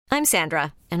I'm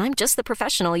Sandra, and I'm just the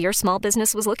professional your small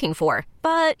business was looking for.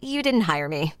 But you didn't hire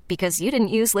me because you didn't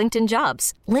use LinkedIn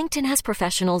Jobs. LinkedIn has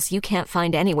professionals you can't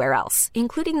find anywhere else,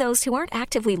 including those who aren't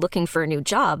actively looking for a new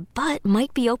job, but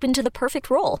might be open to the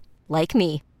perfect role, like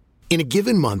me. In a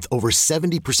given month, over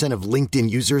 70% of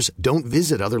LinkedIn users don't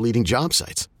visit other leading job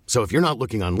sites. So if you're not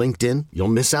looking on LinkedIn, you'll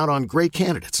miss out on great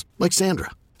candidates like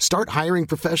Sandra. Start hiring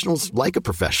professionals like a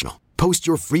professional. Post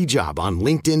your free job on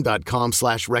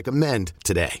linkedin.com/recommend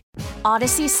today.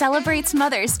 Odyssey celebrates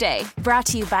Mother's Day, brought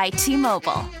to you by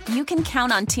T-Mobile. You can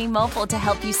count on T-Mobile to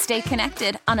help you stay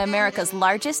connected on America's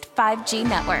largest 5G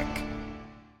network.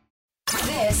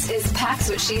 This is Pax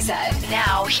What She Said.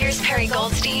 Now, here's Perry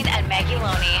Goldstein and Maggie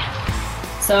Loney.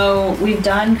 So we've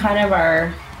done kind of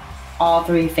our all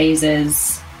three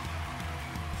phases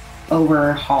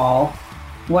overhaul.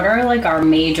 What are like our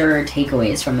major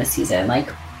takeaways from this season? Like,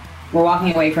 we're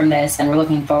walking away from this and we're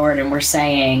looking forward and we're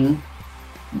saying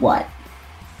what?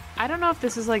 I don't know if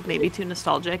this is like maybe too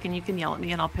nostalgic, and you can yell at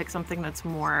me and I'll pick something that's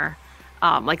more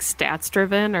like stats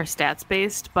driven or stats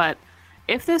based. But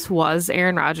if this was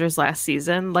Aaron Rodgers last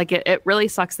season, like it really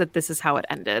sucks that this is how it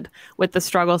ended, with the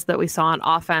struggles that we saw on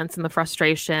offense and the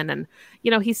frustration. And,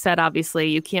 you know, he said, obviously,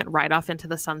 you can't ride off into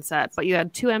the sunset, but you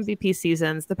had 2 MVP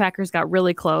seasons. The Packers got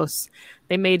really close.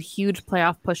 They made huge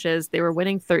playoff pushes. They were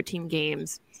winning 13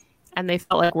 games and they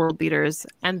felt like world beaters.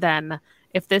 And then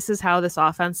if this is how this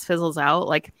offense fizzles out,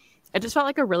 like, it just felt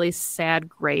like a really sad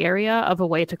gray area of a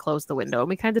way to close the window. And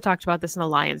we kind of talked about this in the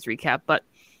Lions recap, but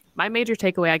my major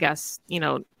takeaway, I guess, you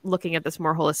know, looking at this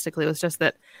more holistically, was just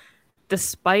that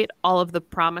despite all of the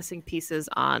promising pieces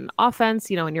on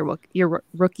offense, you know, and your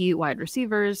rookie wide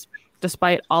receivers,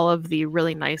 despite all of the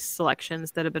really nice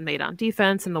selections that have been made on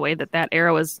defense and the way that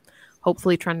era was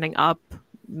hopefully trending up,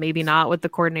 maybe not with the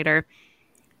coordinator,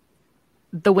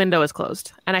 the window is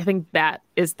closed. And I think that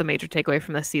is the major takeaway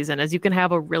from this season, is you can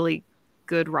have a really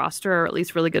good roster, or at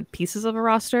least really good pieces of a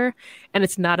roster, and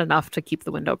it's not enough to keep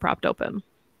the window propped open.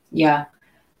 Yeah,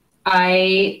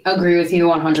 I agree with you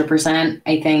 100%.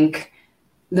 I think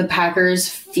the Packers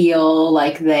feel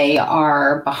like they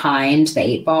are behind the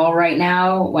 8 ball right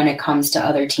now when it comes to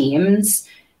other teams.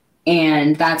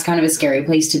 And that's kind of a scary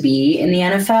place to be in the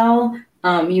NFL.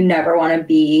 You never want to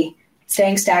be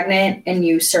staying stagnant, and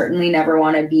you certainly never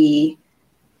want to be,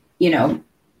 you know,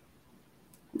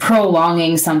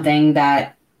 prolonging something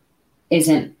that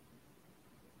isn't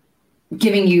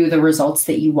giving you the results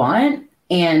that you want.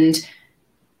 And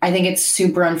I think it's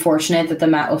super unfortunate that the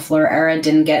Matt LaFleur era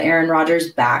didn't get Aaron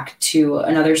Rodgers back to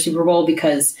another Super Bowl,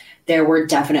 because there were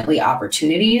definitely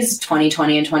opportunities.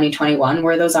 2020 and 2021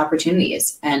 were those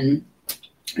opportunities, and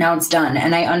now it's done.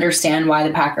 And I understand why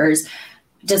the Packers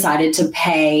decided to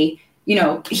pay, you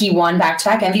know, he won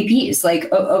back-to-back MVPs. Like,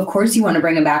 of course you want to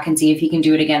bring him back and see if he can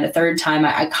do it again a third time.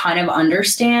 I kind of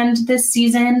understand this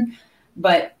season,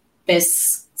 but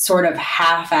this sort of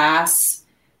half-ass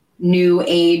new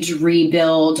age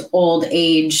rebuild, old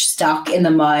age stuck in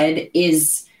the mud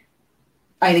is,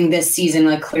 I think this season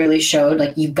like clearly showed,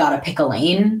 like, you've got to pick a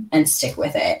lane and stick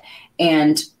with it.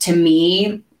 And to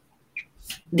me,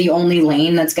 the only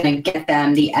lane that's going to get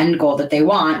them the end goal that they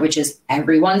want, which is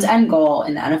everyone's end goal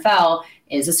in the NFL,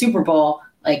 is a Super Bowl.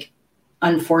 Like,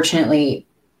 unfortunately,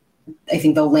 I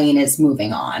think the lane is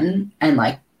moving on and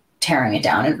like tearing it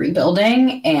down and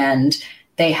rebuilding, and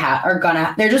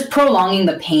they're just prolonging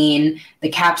the pain, the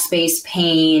cap space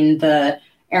pain, the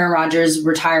Aaron Rodgers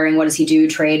retiring, what does he do,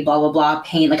 trade, blah, blah, blah,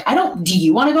 pain. Like, do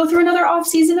you want to go through another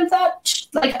offseason of that?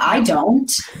 Like, I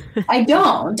don't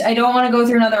want to go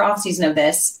through another offseason of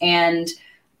this. And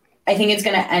I think it's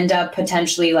going to end up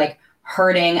potentially like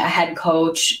hurting a head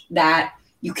coach that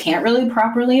you can't really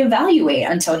properly evaluate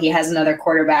until he has another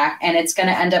quarterback. And it's going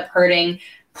to end up hurting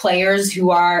players who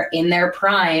are in their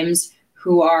primes,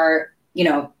 who are, you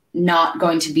know, not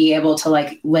going to be able to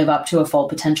like live up to a full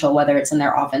potential, whether it's in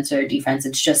their offense or their defense.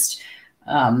 It's just,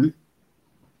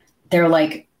 they're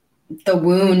like, the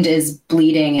wound is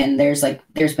bleeding and there's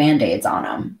Band-Aids on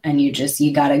them, and you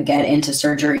got to get into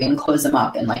surgery and close them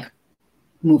up and like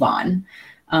move on.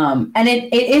 And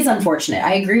it is unfortunate.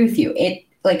 I agree with you. It,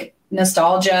 like,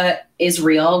 nostalgia is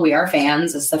real. We are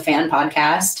fans. It's the fan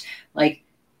podcast. Like,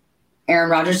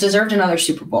 Aaron Rodgers deserved another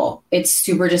Super Bowl. It's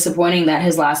super disappointing that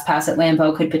his last pass at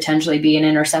Lambeau could potentially be an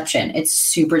interception. It's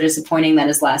super disappointing that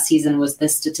his last season was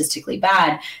this statistically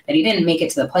bad, that he didn't make it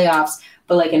to the playoffs.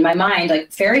 But like, in my mind, like,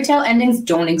 fairy tale endings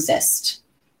don't exist.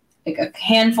 Like, a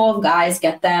handful of guys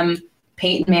get them.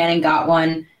 Peyton Manning got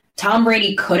one. Tom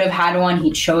Brady could have had one.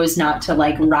 He chose not to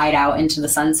like ride out into the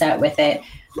sunset with it.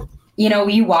 You know,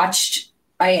 we watched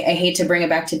I hate to bring it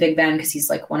back to Big Ben because he's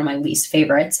like one of my least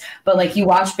favorites, but like you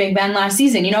watched Big Ben last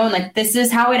season, you know, and like this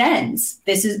is how it ends.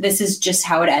 This is just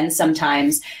how it ends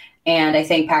sometimes. And I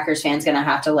think Packers fans going to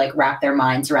have to like wrap their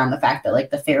minds around the fact that like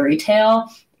the fairy tale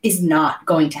is not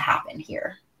going to happen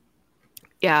here.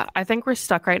 Yeah, I think we're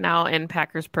stuck right now in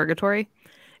Packers purgatory.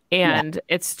 And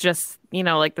it's just, you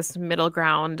know, like this middle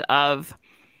ground of,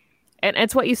 and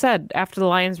it's what you said after the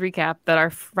Lions recap that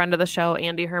our friend of the show,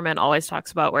 Andy Herman, always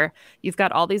talks about, where you've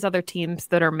got all these other teams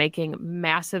that are making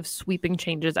massive sweeping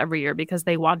changes every year because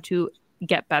they want to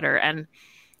get better. And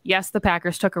yes, the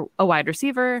Packers took a wide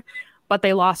receiver, but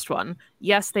they lost one.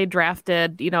 Yes, they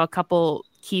drafted, you know, a couple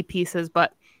key pieces,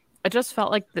 but it just felt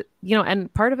like, you know,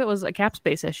 and part of it was a cap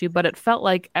space issue, but it felt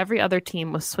like every other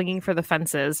team was swinging for the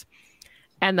fences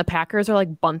and the Packers are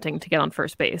like bunting to get on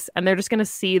first base. And they're just going to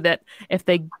see that if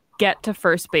they get to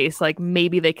first base, like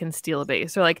maybe they can steal a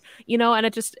base or like, you know, and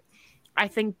it just, I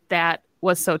think that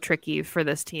was so tricky for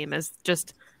this team is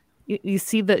just, you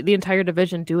see the entire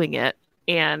division doing it.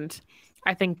 And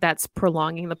I think that's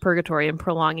prolonging the purgatory and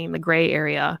prolonging the gray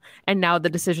area. And now the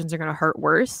decisions are going to hurt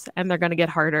worse and they're going to get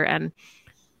harder. And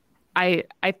I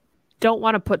don't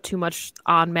want to put too much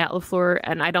on Matt LaFleur,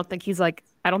 and I don't think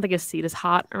his seat is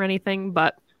hot or anything,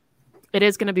 but it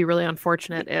is going to be really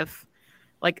unfortunate if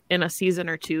like in a season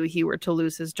or two, he were to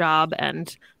lose his job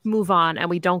and move on and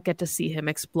we don't get to see him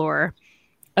explore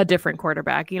a different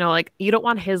quarterback. You know, like you don't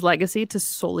want his legacy to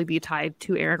solely be tied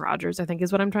to Aaron Rodgers, I think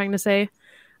is what I'm trying to say,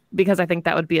 because I think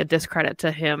that would be a discredit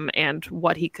to him and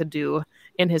what he could do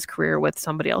in his career with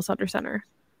somebody else under center.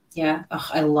 Yeah.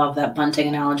 I love that bunting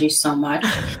analogy so much.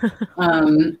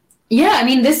 Yeah. I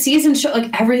mean, this season,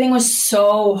 like everything was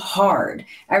so hard.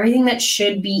 Everything that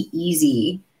should be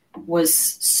easy was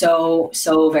so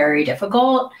very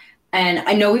difficult. And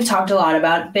I know we've talked a lot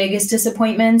about biggest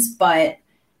disappointments, but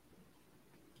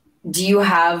do you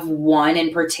have one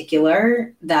in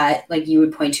particular that like you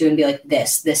would point to and be like,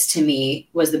 this to me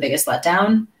was the biggest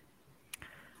letdown?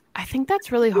 I think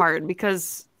that's really hard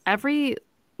because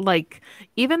like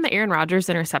even the Aaron Rodgers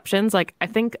interceptions, like I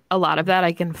think a lot of that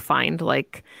I can find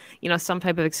like, you know, some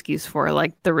type of excuse for,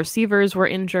 like the receivers were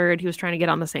injured. He was trying to get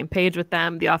on the same page with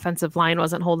them. The offensive line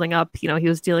wasn't holding up. You know, he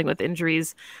was dealing with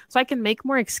injuries. So I can make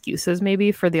more excuses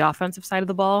maybe for the offensive side of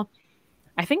the ball.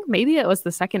 I think maybe it was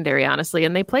the secondary, honestly,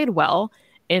 and they played well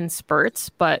in spurts,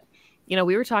 but you know,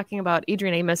 we were talking about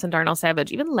Adrian Amos and Darnell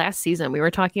Savage. Even last season, we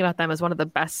were talking about them as one of the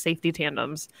best safety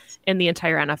tandems in the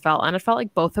entire NFL. And it felt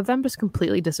like both of them just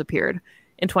completely disappeared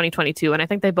in 2022. And I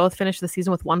think they both finished the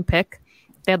season with one pick.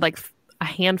 They had like a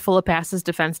handful of passes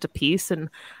defensed apiece. And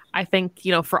I think,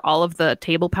 you know, for all of the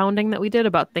table pounding that we did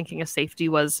about thinking a safety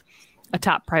was a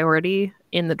top priority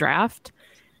in the draft,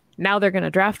 now they're going to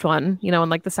draft one, you know, in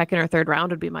like the second or third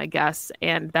round would be my guess.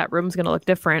 And that room's going to look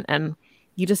different. And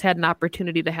you just had an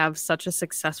opportunity to have such a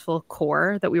successful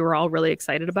core that we were all really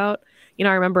excited about. You know,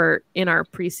 I remember in our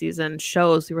preseason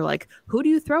shows, we were like, who do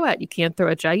you throw at? You can't throw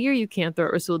at Jair. You can't throw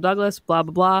at Rasul Douglas, blah,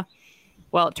 blah, blah.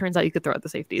 Well, it turns out you could throw at the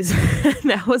safeties.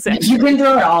 That was it. You can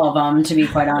throw at all of them, to be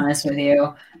quite honest with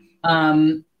you.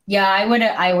 Yeah,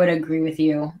 I would agree with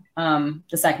you.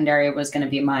 The secondary was going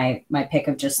to be my pick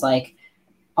of just like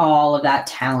all of that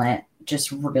talent,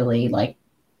 just really like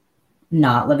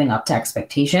not living up to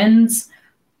expectations.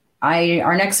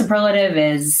 Our next superlative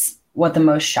is what the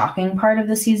most shocking part of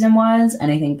the season was.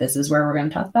 And I think this is where we're going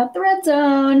to talk about the red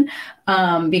zone,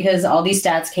 because all these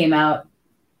stats came out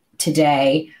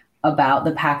today about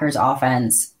the Packers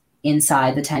offense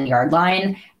inside the 10-yard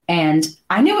line. And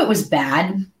I knew it was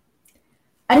bad.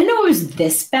 I didn't know it was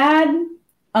this bad.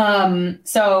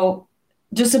 So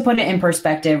just to put it in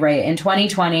perspective, right, in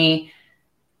 2020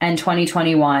 and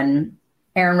 2021,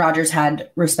 Aaron Rodgers had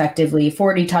respectively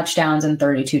 40 touchdowns and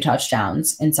 32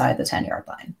 touchdowns inside the 10-yard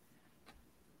line.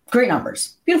 Great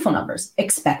numbers, beautiful numbers,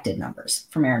 expected numbers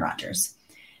from Aaron Rodgers.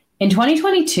 In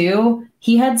 2022,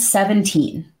 he had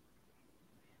 17.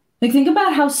 Like, think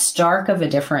about how stark of a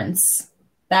difference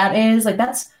that is. Like,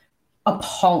 that's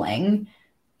appalling.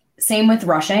 Same with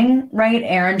rushing, right?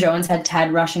 Aaron Jones had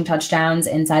 10 rushing touchdowns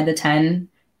inside the 10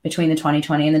 between the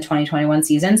 2020 and the 2021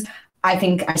 seasons.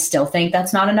 I still think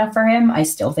that's not enough for him. I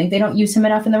still think they don't use him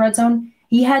enough in the red zone.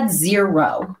 He had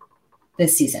 0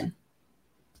 this season.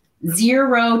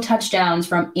 0 touchdowns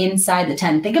from inside the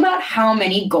 10. Think about how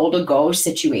many goal-to-go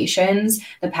situations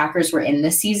the Packers were in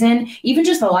this season. Even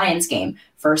just the Lions game.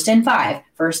 1st and 5,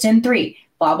 1st and 3,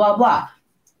 blah, blah, blah.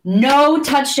 No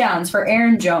touchdowns for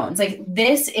Aaron Jones. Like,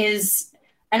 this is,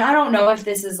 and I don't know if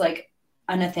this is like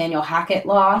a Nathaniel Hackett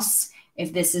loss,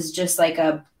 if this is just like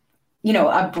a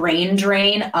brain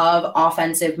drain of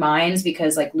offensive minds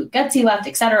because like Luke Getsy left,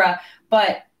 etc.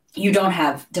 But You don't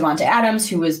have Devonta Adams,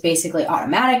 who was basically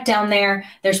automatic down there.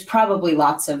 There's probably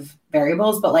lots of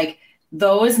variables, but like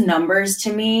those numbers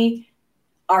to me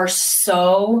are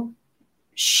so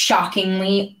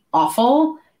shockingly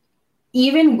awful,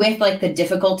 even with like the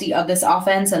difficulty of this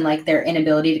offense and like their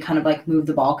inability to kind of like move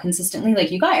the ball consistently. Like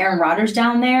you got Aaron Rodgers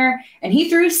down there and he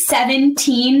threw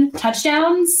 17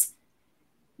 touchdowns.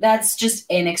 That's just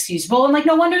inexcusable. And like,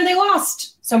 no wonder they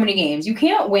lost so many games. You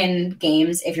can't win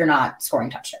games if you're not scoring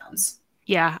touchdowns.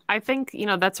 Yeah, I think,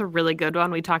 that's a really good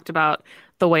one. We talked about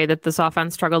the way that this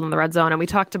offense struggled in the red zone. And we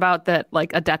talked about that,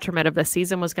 like, a detriment of this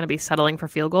season was going to be settling for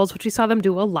field goals, which we saw them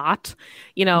do a lot.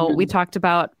 We talked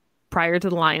about prior to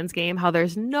the Lions game how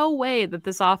there's no way that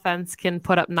this offense can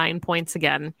put up 9 points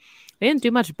again. They didn't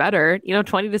do much better,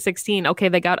 20-16. Okay,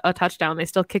 they got a touchdown. They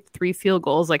still kicked 3 field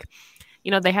goals. Like,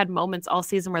 they had moments all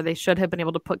season where they should have been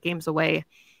able to put games away,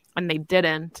 and they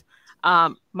didn't.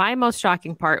 My most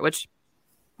shocking part, which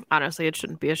honestly, it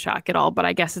shouldn't be a shock at all, but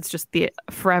I guess it's just the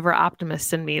forever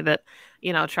optimist in me that,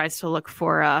 tries to look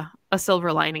for a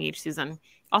silver lining each season.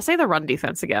 I'll say the run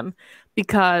defense again,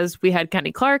 because we had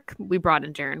Kenny Clark, we brought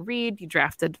in Jarran Reed, you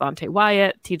drafted Devontae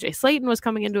Wyatt, TJ Slayton was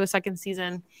coming into a second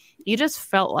season. You just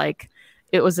felt like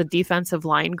it was a defensive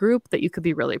line group that you could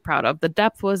be really proud of. The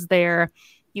depth was there.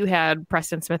 You had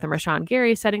Preston Smith and Rashawn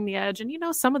Gary setting the edge. And,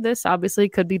 some of this obviously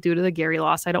could be due to the Gary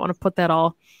loss. I don't want to put that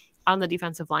all on the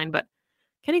defensive line, but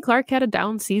Kenny Clark had a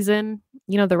down season.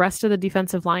 The rest of the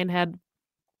defensive line had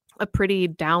a pretty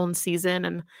down season,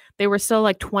 and they were still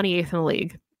like 28th in the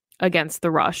league against the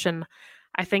rush. And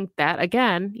I think that,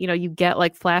 again, you get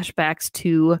like flashbacks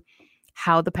to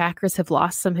how the Packers have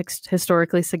lost some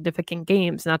historically significant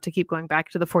games, not to keep going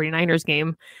back to the 49ers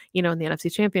game, in the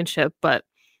NFC Championship, but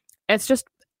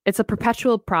it's a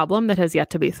perpetual problem that has yet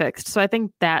to be fixed. So I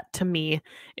think that, to me,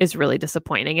 is really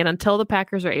disappointing. And until the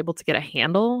Packers are able to get a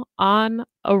handle on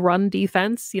a run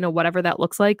defense, whatever that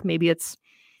looks like, maybe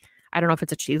I don't know if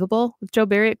it's achievable with Joe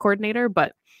Barry at coordinator,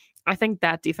 but I think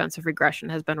that defensive regression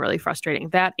has been really frustrating.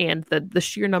 That and the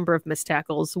sheer number of missed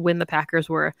tackles when the Packers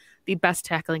were the best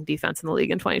tackling defense in the league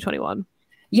in 2021.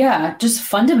 Yeah, just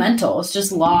fundamentals,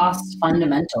 just lost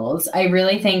fundamentals. I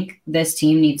really think this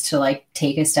team needs to like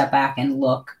take a step back and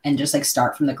look and just like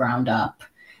start from the ground up.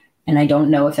 And I don't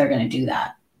know if they're going to do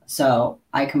that. So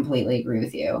I completely agree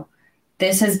with you.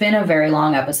 This has been a very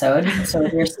long episode. So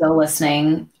if you're still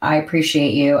listening, I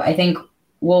appreciate you. I think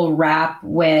we'll wrap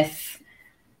with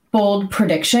bold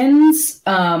predictions.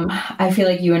 I feel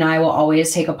like you and I will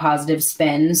always take a positive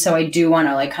spin. So I do want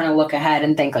to like kind of look ahead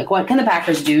and think like, what can the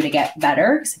Packers do to get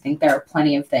better? Because I think there are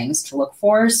plenty of things to look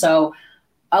for. So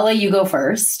I'll let you go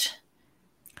first.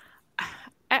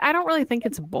 I don't really think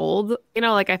it's bold.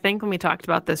 I think when we talked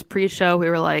about this pre-show, we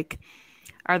were like,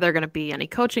 are there going to be any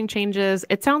coaching changes?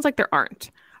 It sounds like there aren't.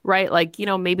 Right? Like,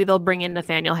 maybe they'll bring in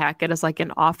Nathaniel Hackett as like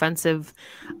an offensive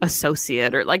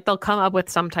associate, or like they'll come up with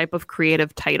some type of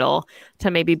creative title to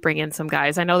maybe bring in some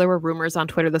guys. I know there were rumors on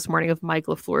Twitter this morning of Mike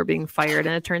LaFleur being fired,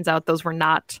 and it turns out those were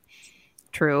not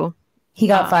true. He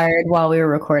got fired while we were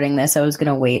recording this. I was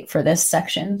going to wait for this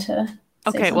section to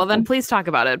Okay, well then please talk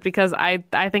about it, because I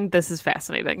think this is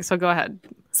fascinating. So go ahead.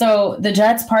 So the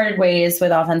Jets parted ways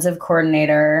with offensive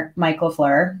coordinator Mike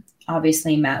LaFleur,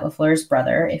 obviously Matt LaFleur's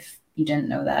brother. If you didn't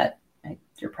know that,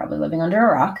 you're probably living under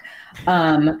a rock.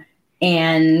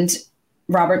 And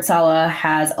Robert Saleh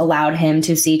has allowed him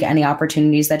to seek any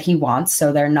opportunities that he wants.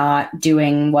 So they're not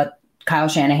doing what Kyle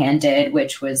Shanahan did,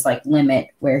 which was like limit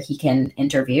where he can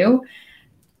interview.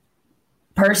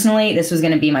 Personally, this was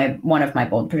going to be one of my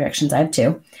bold predictions. I have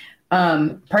two.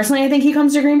 Personally, I think he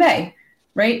comes to Green Bay,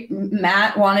 right?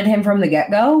 Matt wanted him from the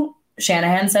get-go.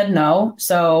 Shanahan said no.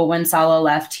 So when Saleh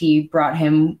left, he brought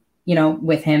him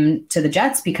with him to the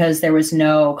Jets, because there was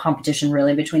no competition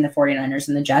really between the 49ers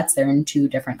and the Jets. They're in two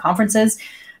different conferences,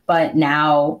 but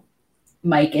now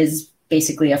Mike is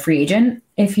basically a free agent,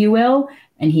 if you will,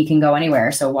 and he can go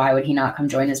anywhere. So why would he not come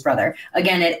join his brother?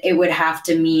 Again, it would have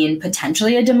to mean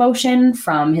potentially a demotion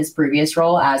from his previous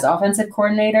role as offensive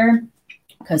coordinator,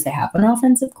 because they have an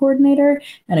offensive coordinator,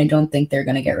 and I don't think they're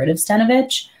going to get rid of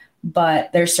Stenavich,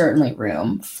 but there's certainly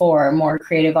room for more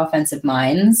creative offensive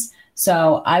minds.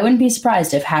 So I wouldn't be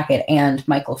surprised if Hackett and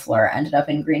Mike LaFleur ended up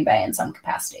in Green Bay in some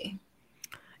capacity.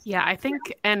 Yeah, I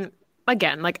think, and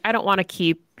again, like, I don't want to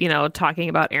keep, talking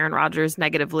about Aaron Rodgers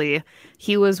negatively.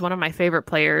 He was one of my favorite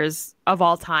players of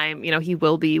all time. He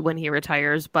will be when he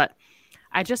retires, but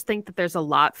I just think that there's a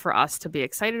lot for us to be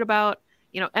excited about,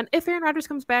 and if Aaron Rodgers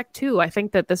comes back too, I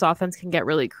think that this offense can get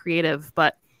really creative.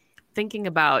 But thinking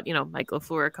about, Mike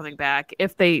LaFleur coming back,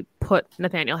 if they put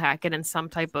Nathaniel Hackett in some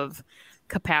type of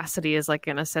capacity as like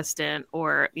an assistant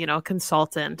or,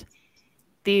 consultant,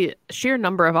 the sheer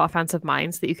number of offensive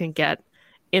minds that you can get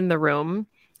in the room,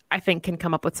 I think can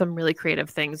come up with some really creative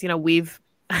things. We've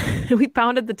we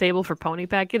pounded the table for pony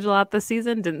package a lot this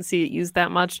season. Didn't see it used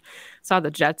that much. Saw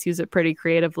the Jets use it pretty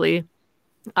creatively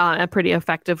and pretty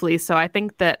effectively. So I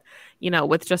think that,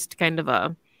 with just kind of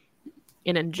an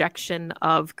injection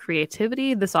of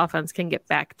creativity, this offense can get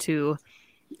back to,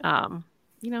 some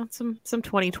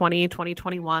 2020,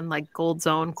 2021, like gold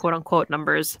zone, quote unquote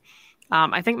numbers.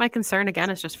 I think my concern again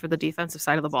is just for the defensive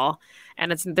side of the ball.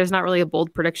 And there's not really a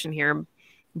bold prediction here,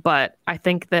 but I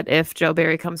think that if Joe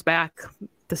Barry comes back,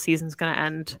 the season's going to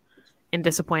end in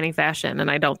disappointing fashion.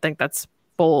 And I don't think that's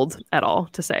bold at all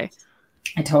to say.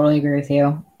 I totally agree with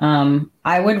you.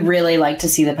 I would really like to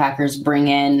see the Packers bring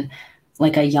in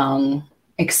like a young,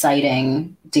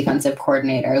 exciting defensive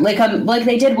coordinator, like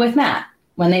they did with Matt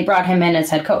when they brought him in as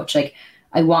head coach. Like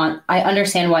I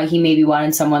understand why he maybe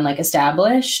wanted someone like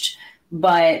established,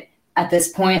 but at this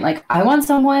point, like I want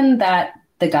someone that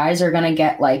the guys are going to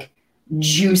get like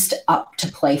juiced up to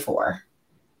play for.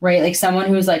 Right? Like someone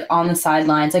who's like on the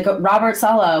sidelines, like Robert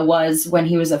Saleh was when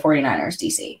he was a 49ers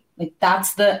DC. Like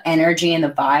that's the energy and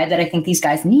the vibe that I think these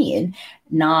guys need.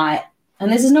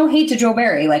 And this is no hate to Joe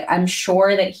Barry. Like I'm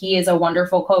sure that he is a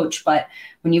wonderful coach, but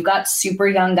when you've got super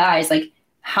young guys, like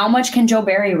how much can Joe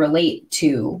Barry relate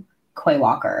to Quay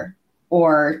Walker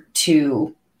or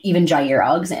to even Jair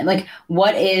Alexander? Like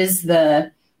what is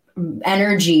the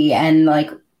energy and like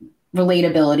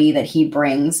relatability that he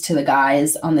brings to the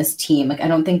guys on this team? Like I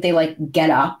don't think they like get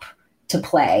up to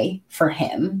play for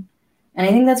him, and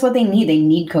I think that's what they need. They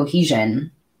need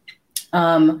cohesion.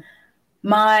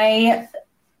 My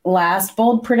last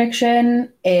bold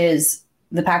prediction is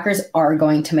the Packers are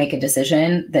going to make a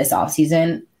decision this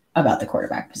offseason about the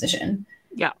quarterback position.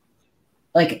 Yeah,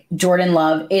 like Jordan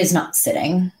Love is not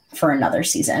sitting for another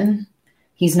season.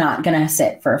 He's not going to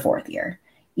sit for a fourth year.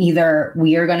 Either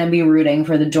we are going to be rooting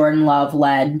for the Jordan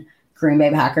Love-led Green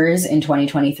Bay Packers in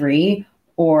 2023,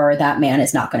 or that man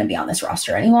is not going to be on this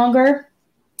roster any longer.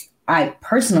 I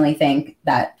personally think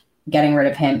that getting rid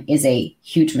of him is a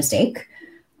huge mistake.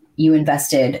 You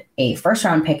invested a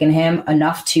first-round pick in him,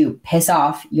 enough to piss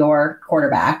off your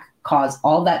quarterback, cause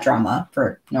all that drama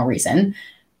for no reason.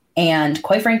 And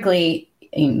quite frankly,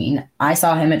 I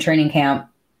saw him at training camp.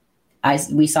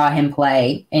 We saw him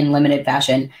play in limited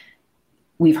fashion.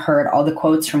 We've heard all the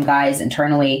quotes from guys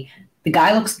internally. The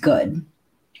guy looks good,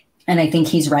 and I think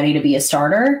he's ready to be a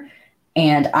starter,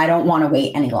 and I don't want to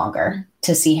wait any longer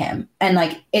to see him. And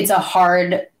like, it's a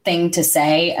hard thing to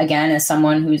say, again, as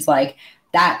someone who's like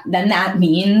that, then that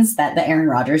means that the Aaron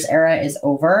Rodgers era is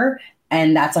over,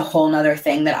 and that's a whole nother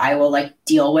thing that I will like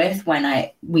deal with when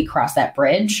we cross that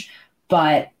bridge.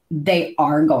 But they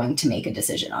are going to make a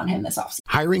decision on him this offseason.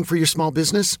 Hiring for your small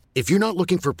business? If you're not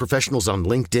looking for professionals on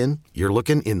LinkedIn, you're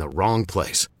looking in the wrong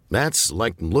place. That's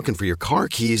like looking for your car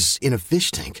keys in a fish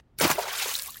tank.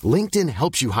 LinkedIn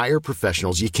helps you hire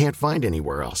professionals you can't find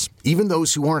anywhere else, even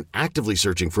those who aren't actively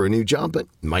searching for a new job but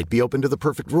might be open to the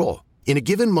perfect role. In a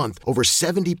given month, over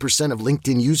 70% of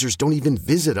LinkedIn users don't even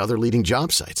visit other leading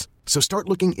job sites. So start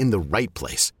looking in the right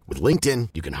place. With LinkedIn,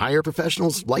 you can hire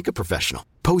professionals like a professional.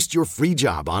 Post your free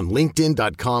job on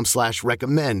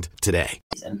linkedin.com/recommend today.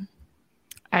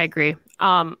 I agree.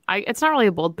 It's not really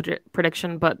a bold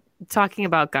prediction, but talking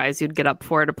about guys you'd get up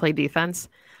for to play defense,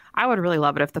 I would really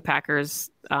love it if the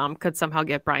Packers could somehow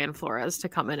get Brian Flores to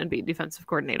come in and be defensive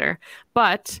coordinator.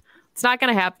 But it's not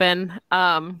going to happen.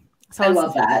 So I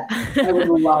love that. I would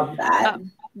love that.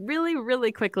 Really,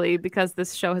 really quickly, because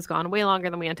this show has gone way longer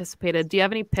than we anticipated. Do you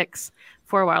have any picks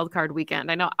for Wild Card Weekend?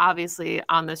 I know obviously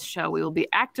on this show we will be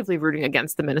actively rooting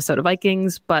against the Minnesota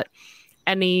Vikings, but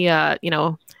any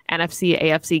NFC,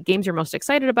 AFC games you're most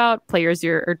excited about, players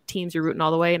or teams you're rooting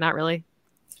all the way? Not really.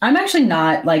 I'm actually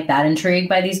not like that intrigued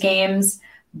by these games,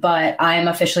 but I'm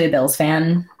officially a Bills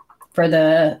fan for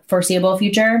the foreseeable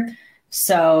future.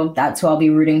 So that's who I'll be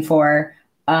rooting for.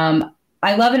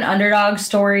 I love an underdog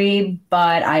story,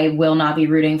 but I will not be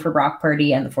rooting for Brock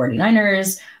Purdy and the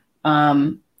 49ers.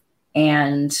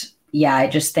 And yeah, I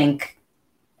just think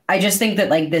that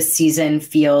like this season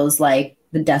feels like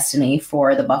the destiny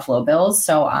for the Buffalo Bills.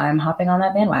 So I'm hopping on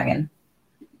that bandwagon.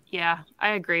 Yeah, I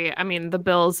agree. I mean, the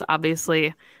Bills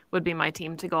obviously would be my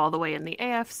team to go all the way in the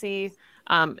AFC.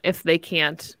 If they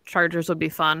can't, Chargers would be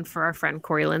fun for our friend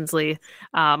Corey Linsley.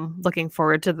 Looking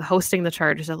forward to hosting the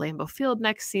Chargers at Lambeau Field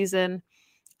next season.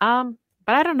 But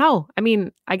I don't know. I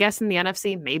mean, I guess in the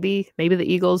NFC, maybe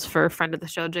the Eagles for a friend of the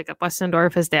show, Jacob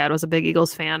Westendorf. His dad was a big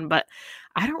Eagles fan, but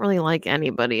I don't really like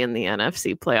anybody in the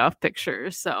NFC playoff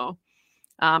picture. So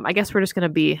I guess we're just going to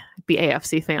be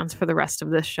AFC fans for the rest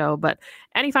of this show. But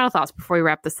any final thoughts before we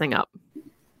wrap this thing up?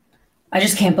 I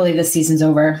just can't believe this season's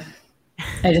over.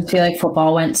 I just feel like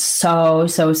football went so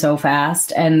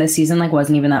fast, and the season like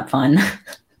wasn't even that fun.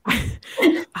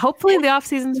 Hopefully the off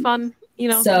season's fun, you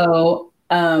know. So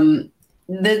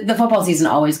the football season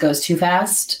always goes too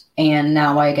fast, and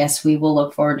now I guess we will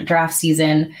look forward to draft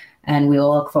season, and we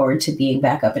will look forward to being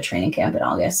back up at training camp in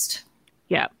August.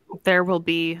 Yeah, there will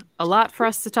be a lot for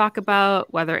us to talk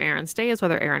about, whether Aaron stays,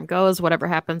 whether Aaron goes, whatever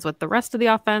happens with the rest of the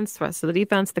offense, the rest of the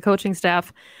defense, the coaching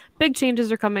staff. Big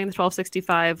changes are coming, the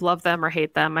 1265, love them or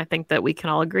hate them. I think that we can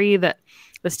all agree that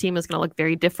this team is going to look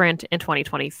very different in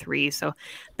 2023. So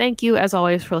thank you, as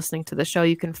always, for listening to the show.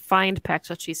 You can find Pack's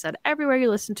What She Said everywhere you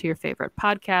listen to your favorite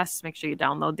podcasts. Make sure you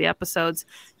download the episodes.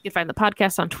 You can find the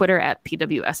podcast on Twitter at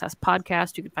PWSS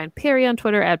Podcast. You can find Perry on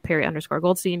Twitter at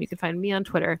Perry_Goldstein. You can find me on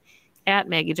Twitter at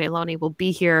Maggie J. Loney. We'll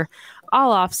be here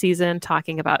all off season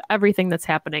talking about everything that's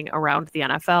happening around the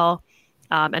NFL,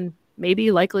 and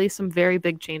maybe likely some very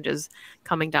big changes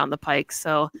coming down the pike.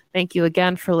 So thank you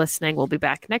again for listening. We'll be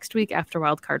back next week after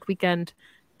Wildcard Weekend.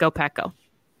 Go Pack Go.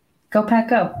 Go Pack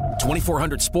Go.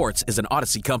 2400 Sports is an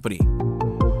Odyssey company.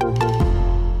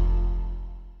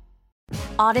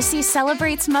 Odyssey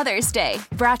celebrates Mother's Day,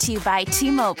 brought to you by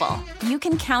T-Mobile. You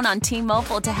can count on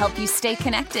T-Mobile to help you stay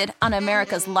connected on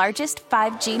America's largest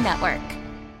 5G network.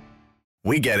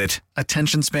 We get it.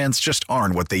 Attention spans just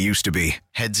aren't what they used to be.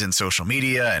 Heads in social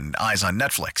media and eyes on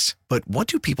Netflix. But what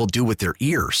do people do with their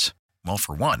ears? Well,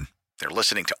 for one, they're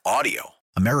listening to audio.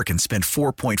 Americans spend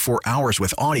 4.4 hours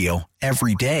with audio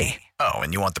every day. Oh,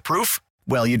 and you want the proof?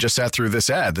 Well, you just sat through this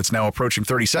ad that's now approaching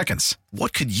 30 seconds.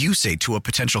 What could you say to a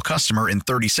potential customer in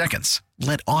 30 seconds?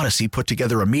 Let Odyssey put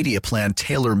together a media plan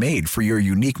tailor-made for your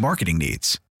unique marketing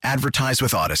needs. Advertise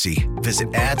with Odyssey.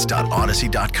 Visit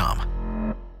ads.odyssey.com.